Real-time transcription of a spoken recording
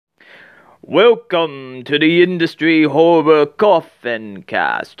Welcome to the Industry Horror Coffin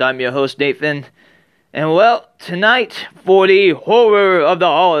Cast. I'm your host, Nathan. And well, tonight, for the Horror of the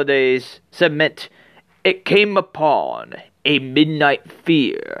Holidays segment, it came upon a midnight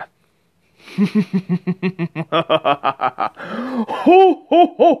fear. Ho, ho,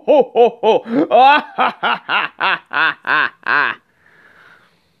 ho, ho, ho, ho.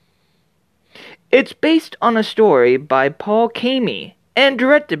 It's based on a story by Paul Kamey and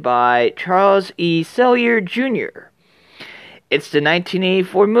directed by Charles E. Sellier Jr. It's the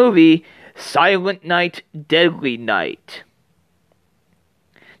 1984 movie Silent Night, Deadly Night.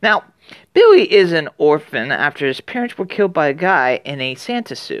 Now, Billy is an orphan after his parents were killed by a guy in a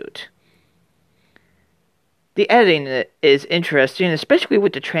Santa suit. The editing is interesting, especially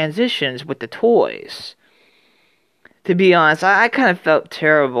with the transitions with the toys. To be honest, I kind of felt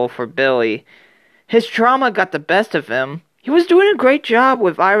terrible for Billy. His trauma got the best of him. He was doing a great job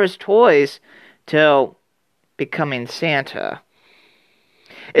with Ira's toys till becoming Santa.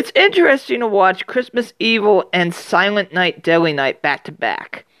 It's interesting to watch Christmas Evil and Silent Night, Deadly Night back to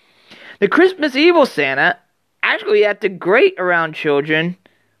back. The Christmas Evil Santa actually acted great around children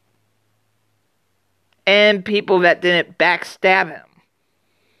and people that didn't backstab him.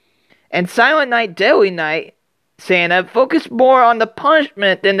 And Silent Night, Deadly Night Santa focused more on the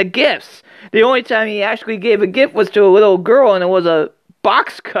punishment than the gifts. The only time he actually gave a gift was to a little girl, and it was a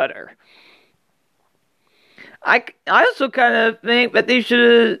box cutter. I also kind of think that they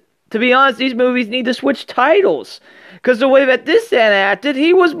should, to be honest, these movies need to switch titles. Because the way that this Santa acted,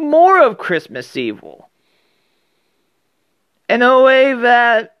 he was more of Christmas Evil. And the way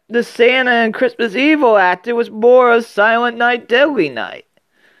that the Santa in Christmas Evil acted was more of Silent Night, Deadly Night.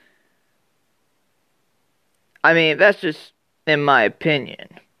 I mean, that's just in my opinion.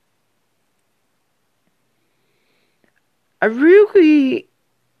 I really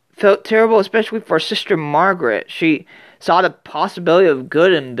felt terrible, especially for Sister Margaret. She saw the possibility of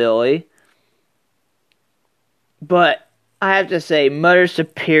good in Billy. But I have to say, Mother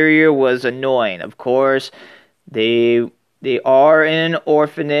Superior was annoying. Of course, they are in an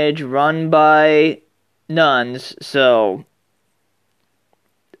orphanage run by nuns, so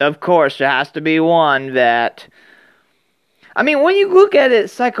of course there has to be one that... I mean, when you look at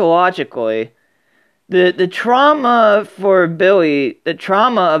it psychologically, the trauma for Billy, the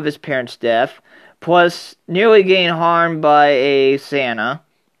trauma of his parents' death, plus nearly getting harmed by a Santa,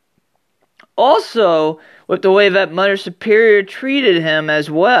 also with the way that Mother Superior treated him as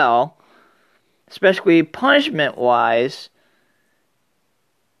well, especially punishment-wise,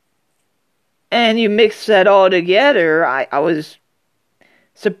 and you mix that all together, I was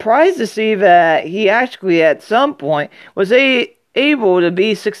surprised to see that he actually at some point was able to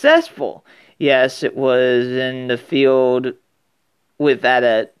be successful. Yes, it was in the field at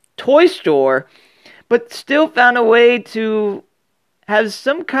a toy store, but still found a way to have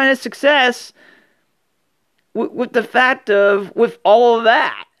some kind of success with the fact of, with all of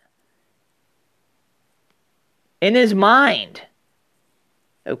that in his mind.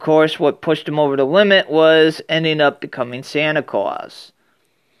 Of course, what pushed him over the limit was ending up becoming Santa Claus.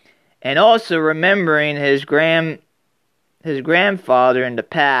 And also remembering his grandfather in the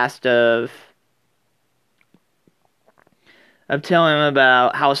past of telling him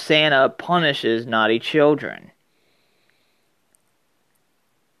about how Santa punishes naughty children.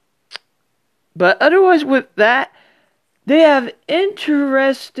 But otherwise with that, they have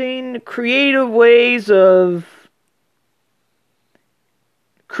interesting, creative ways of...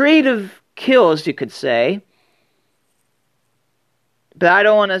 creative kills, you could say. But I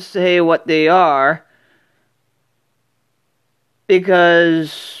don't want to say what they are.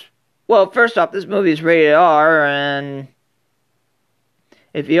 Because, well, first off, this movie is rated R, and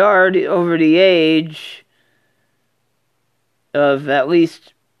if you are over the age of at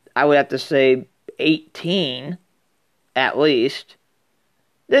least, I would have to say 18, at least,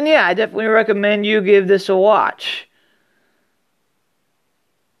 then yeah, I definitely recommend you give this a watch.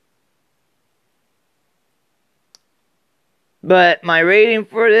 But my rating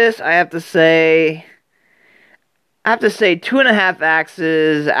for this, I have to say 2.5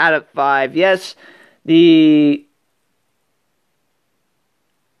 axes out of 5. Yes, the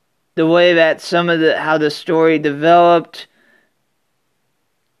way that how the story developed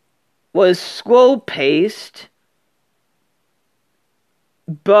was slow paced,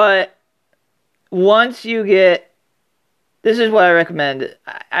 but once you get... This is what I recommend.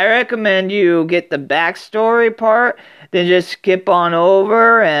 I recommend you get the backstory part, then just skip on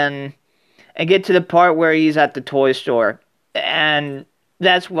over and get to the part where he's at the toy store. And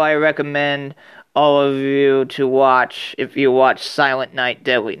that's why I recommend all of you to watch if you watch Silent Night,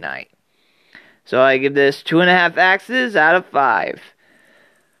 Deadly Night. So I give this 2.5 axes out of 5.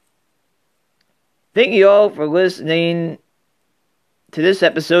 Thank you all for listening to this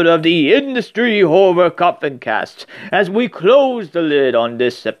episode of the Industry Horror Coffin Cast, as we close the lid on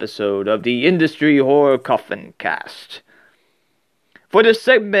this episode of the Industry Horror Coffin Cast. For the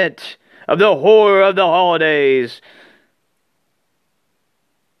segment of the horror of the holidays,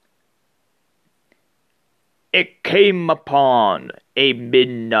 it came upon a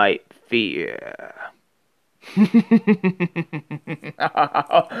midnight fear.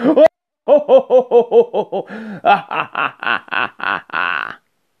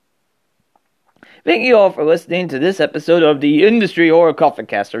 Thank you all for listening to this episode of the Industry Horror Coffin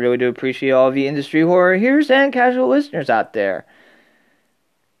Cast. I really do appreciate all of you industry horror hearers and casual listeners out there.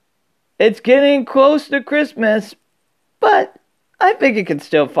 It's getting close to Christmas, but I think you can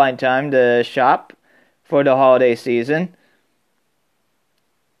still find time to shop for the holiday season.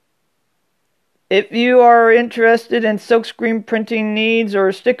 If you are interested in silkscreen printing needs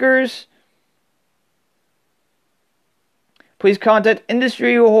or stickers, please contact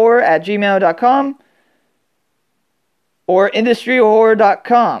industryhorror@gmail.com or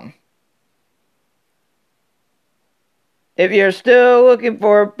industryhorror.com. If you're still looking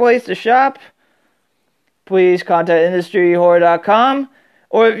for a place to shop, please contact industryhorror.com.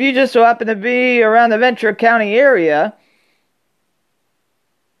 Or if you just so happen to be around the Ventura County area,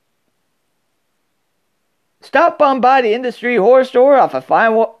 stop on by the Industry Horror Store off of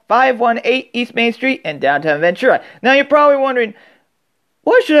 518 East Main Street in downtown Ventura. Now you're probably wondering,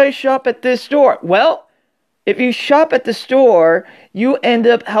 why should I shop at this store? Well, if you shop at the store, you end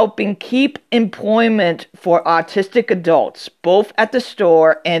up helping keep employment for autistic adults, both at the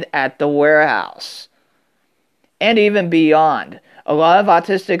store and at the warehouse, and even beyond. A lot of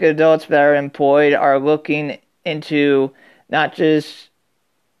autistic adults that are employed are looking into not just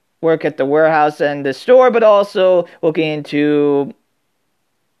work at the warehouse and the store, but also looking into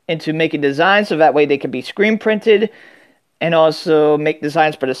making designs so that way they can be screen printed, and also make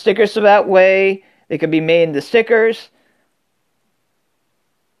designs for the stickers so that way they can be made into stickers.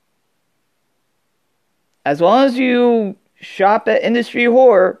 As long as you shop at Industry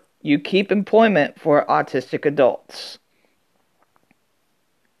Horror, you keep employment for autistic adults.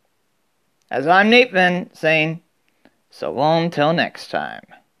 As I'm Nathan saying, so long till next time.